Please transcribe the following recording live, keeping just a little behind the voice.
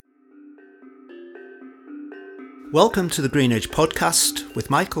Welcome to the Green Edge podcast with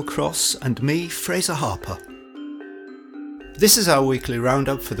Michael Cross and me, Fraser Harper. This is our weekly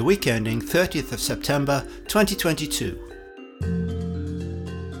roundup for the week ending 30th of September 2022.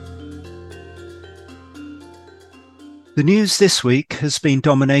 The news this week has been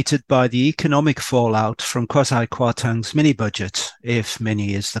dominated by the economic fallout from Kwasi Kwarteng's mini-budget, if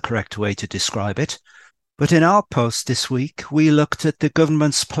mini is the correct way to describe it. But in our post this week, we looked at the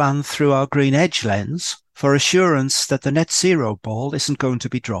government's plan through our Green Edge lens for assurance that the net zero ball isn't going to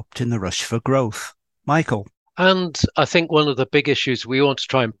be dropped in the rush for growth. Michael. And I think one of the big issues we want to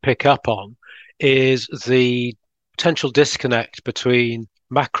try and pick up on is the potential disconnect between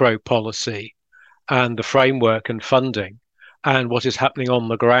macro policy and the framework and funding and what is happening on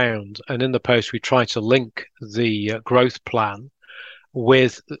the ground. And in the post, we try to link the growth plan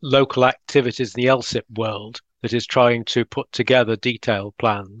with local activities in the LSIP world that is trying to put together detailed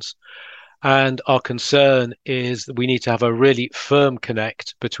plans. And our concern is that we need to have a really firm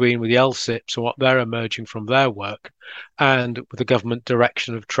connect between the LSIPs and what they're emerging from their work and with the government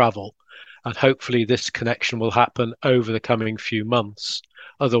direction of travel. And hopefully this connection will happen over the coming few months.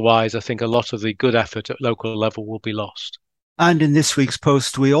 Otherwise, I think a lot of the good effort at local level will be lost. And in this week's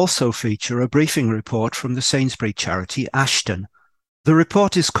post, we also feature a briefing report from the Sainsbury charity Ashton. The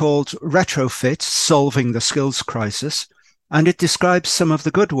report is called Retrofit: Solving the Skills Crisis, and it describes some of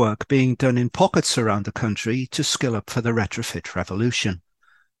the good work being done in pockets around the country to skill up for the retrofit revolution.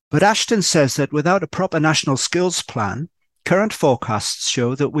 But Ashton says that without a proper national skills plan, current forecasts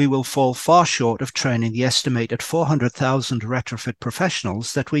show that we will fall far short of training the estimated 400,000 retrofit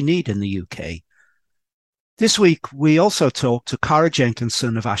professionals that we need in the UK. This week, we also talked to Cara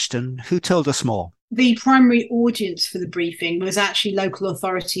Jenkinson of Ashton, who told us more. The primary audience for the briefing was actually local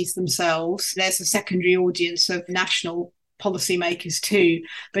authorities themselves. There's a secondary audience of national policymakers too,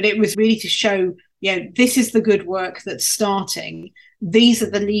 but it was really to show, this is the good work that's starting. These are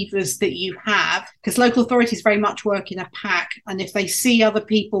the levers that you have, because local authorities very much work in a pack. And if they see other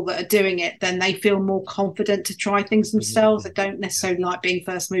people that are doing it, then they feel more confident to try things themselves. They don't necessarily like being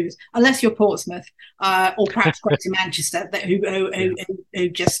first movers, unless you're Portsmouth or perhaps Greater Manchester, who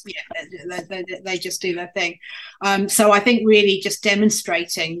just they just do their thing. So I think really just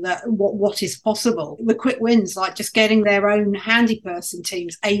demonstrating that what is possible. The quick wins, like just getting their own handy person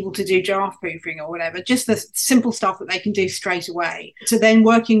teams able to do draft proofing or whatever, just the simple stuff that they can do straight away. To then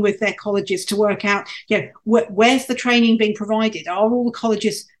working with their colleges to work out, where's the training being provided? Are all the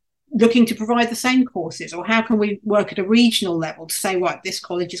colleges looking to provide the same courses, or how can we work at a regional level to say, right, this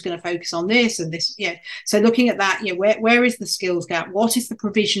college is going to focus on this and this? So looking at that, where is the skills gap? What is the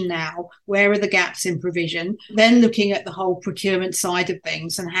provision now? Where are the gaps in provision? Then looking at the whole procurement side of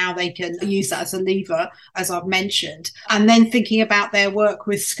things and how they can use that as a lever, as I've mentioned, and then thinking about their work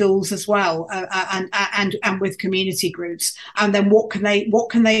with schools as well, and with community groups, and then what can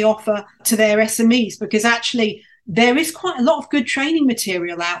they offer to their SMEs? Because actually, there is quite a lot of good training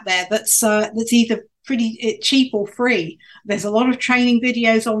material out there that's either pretty cheap or free. There's a lot of training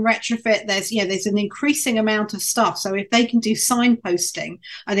videos on retrofit. There's an increasing amount of stuff. So if they can do signposting,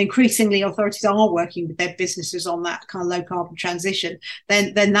 and increasingly authorities are working with their businesses on that kind of low carbon transition,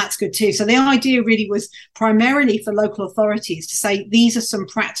 then that's good too. So the idea really was primarily for local authorities to say, these are some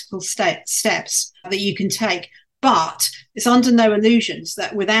practical steps that you can take. But it's under no illusions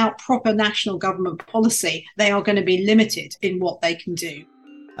that without proper national government policy, they are going to be limited in what they can do.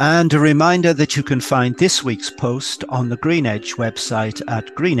 And a reminder that you can find this week's post on the Green Edge website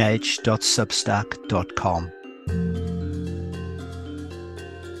at greenedge.substack.com.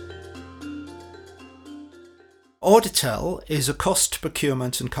 Auditel is a cost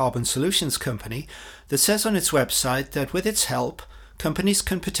procurement and carbon solutions company that says on its website that with its help, companies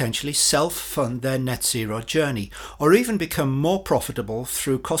can potentially self-fund their net zero journey, or even become more profitable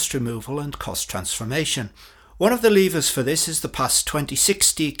through cost removal and cost transformation. One of the levers for this is the past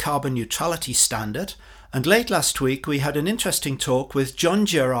 2060 carbon neutrality standard, and late last week we had an interesting talk with John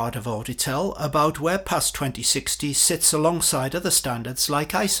Gerard of Auditel about where past 2060 sits alongside other standards like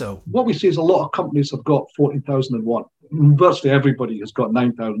ISO. What we see is a lot of companies have got 14,001. Virtually everybody has got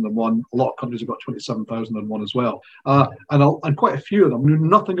 9,001. A lot of companies have got 27,001 as well. And quite a few of them knew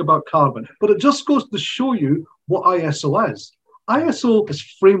nothing about carbon. But it just goes to show you what ISO is. ISO is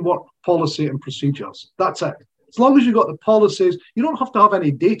framework, policy and procedures. That's it. As long as you've got the policies, you don't have to have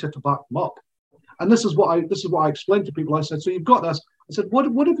any data to back them up. And this is what I explained to people. I said, so you've got this. I said,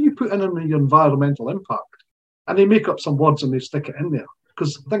 what have you put in your environmental impact? And they make up some words and they stick it in there.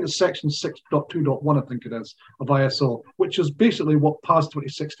 Because I think it's section 6.2.1, I think it is, of ISO, which is basically what PAS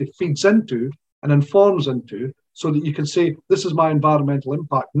 2060 feeds into and informs into, so that you can say, this is my environmental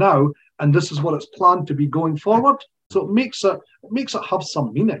impact now, and this is what it's planned to be going forward. So it makes it have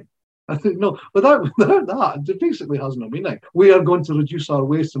some meaning. I think, no, without that, it basically has no meaning. We are going to reduce our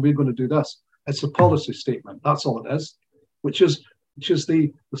waste and we're going to do this. It's a policy statement. That's all it is, which is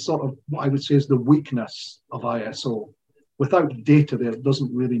the sort of, what I would say is the weakness of ISO. Without data there, it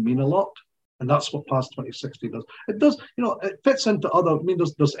doesn't really mean a lot. And that's what PAS 2060 does. It does, it fits into other,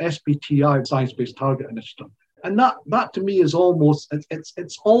 there's SBTI, Science-Based Target Initiative. And that to me is almost,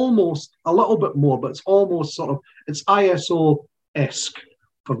 it's almost a little bit more, but it's almost sort of, it's ISO-esque,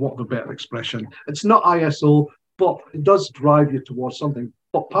 for want of a better expression. It's not ISO, but it does drive you towards something.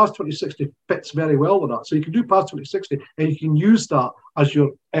 But PAS 2060 fits very well with that. So you can do PAS 2060 and you can use that as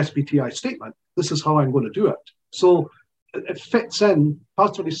your SBTI statement. This is how I'm going to do it. So it fits in, PAS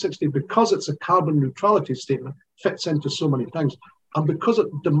 2060, because it's a carbon neutrality statement, fits into so many things. And because it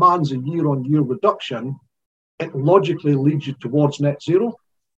demands a year-on-year reduction, it logically leads you towards net zero.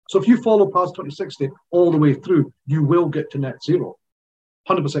 So if you follow PAS 2060 all the way through, you will get to net zero.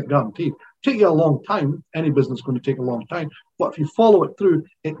 100% guaranteed. Take you a long time. Any business is going to take a long time. But if you follow it through,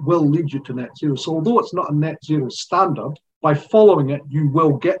 it will lead you to net zero. So although it's not a net zero standard, by following it, you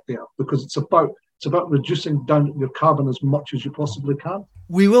will get there, because it's about reducing down your carbon as much as you possibly can.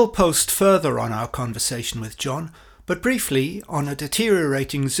 We will post further on our conversation with John, but briefly, on a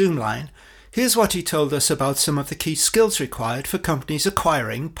deteriorating Zoom line, here's what he told us about some of the key skills required for companies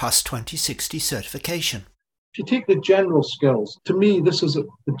acquiring PAS 2060 certification. If you take the general skills, to me, the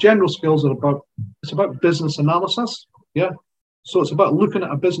general skills are about business analysis. Yeah. So it's about looking at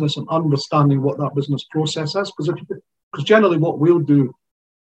a business and understanding what that business process is. Because generally what we'll do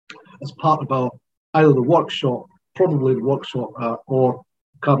as part of either the workshop, probably the workshop or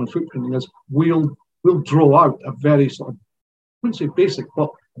carbon footprinting, is we'll draw out a very sort of, I wouldn't say basic, but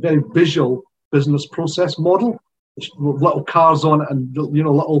a very visual business process model. Little cars on it and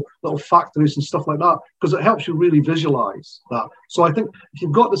little factories and stuff like that, because it helps you really visualize that. So I think if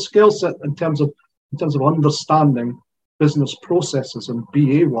you've got the skill set in terms of understanding business processes and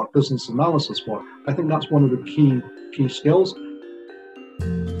BA work, business analysis work, I think that's one of the key skills.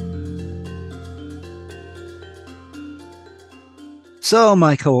 So,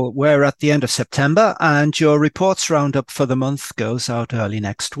 Michael, we're at the end of September and your reports roundup for the month goes out early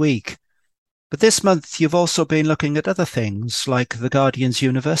next week. But this month, you've also been looking at other things like the Guardian's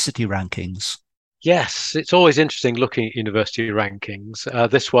university rankings. Yes, it's always interesting looking at university rankings.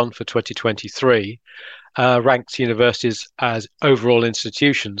 This one for 2023 ranks universities as overall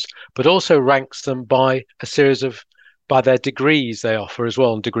institutions, but also ranks them by their degrees they offer as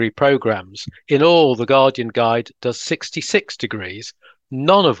well, and degree programs. In all, the Guardian Guide does 66 degrees,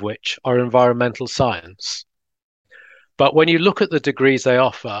 none of which are environmental science. But when you look at the degrees they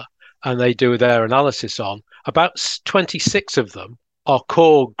offer, and they do their analysis on, about 26 of them are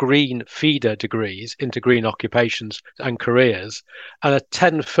core green feeder degrees into green occupations and careers, and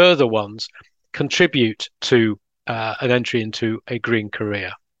 10 further ones contribute to an entry into a green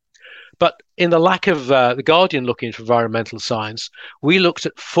career. But in the lack of the Guardian looking for environmental science, we looked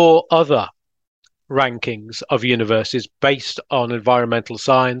at 4 other rankings of universities based on environmental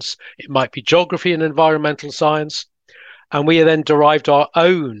science. It might be geography and environmental science, and we then derived our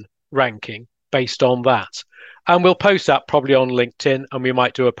own ranking based on that. And we'll post that probably on LinkedIn, and we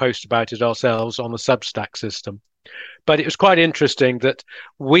might do a post about it ourselves on the Substack system. But it was quite interesting that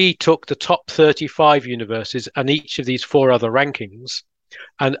we took the top 35 universities and each of these 4 other rankings,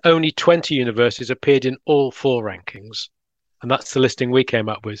 and only 20 universities appeared in all 4 rankings. And that's the listing we came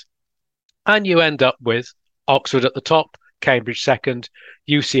up with. And you end up with Oxford at the top, Cambridge second,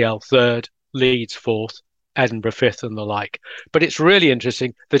 UCL third, Leeds fourth, Edinburgh 5th and the like. But it's really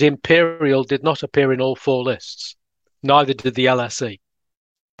interesting that Imperial did not appear in all 4 lists. Neither did the LSE.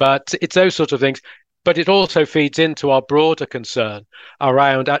 But it's those sort of things. But it also feeds into our broader concern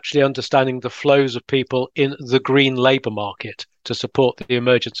around actually understanding the flows of people in the green labour market to support the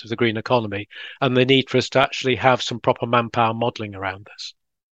emergence of the green economy, and the need for us to actually have some proper manpower modelling around this.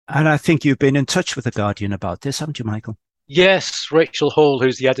 And I think you've been in touch with The Guardian about this, haven't you, Michael? Yes, Rachel Hall,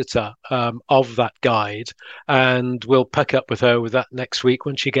 who's the editor of that guide, and we'll pick up with her with that next week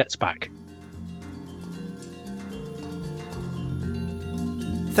when she gets back.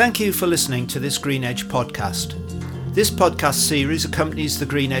 Thank you for listening to this Green Edge podcast. This podcast series accompanies the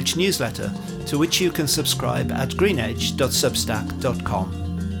Green Edge newsletter, to which you can subscribe at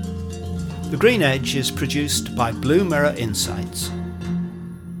greenedge.substack.com. The Green Edge is produced by Blue Mirror Insights.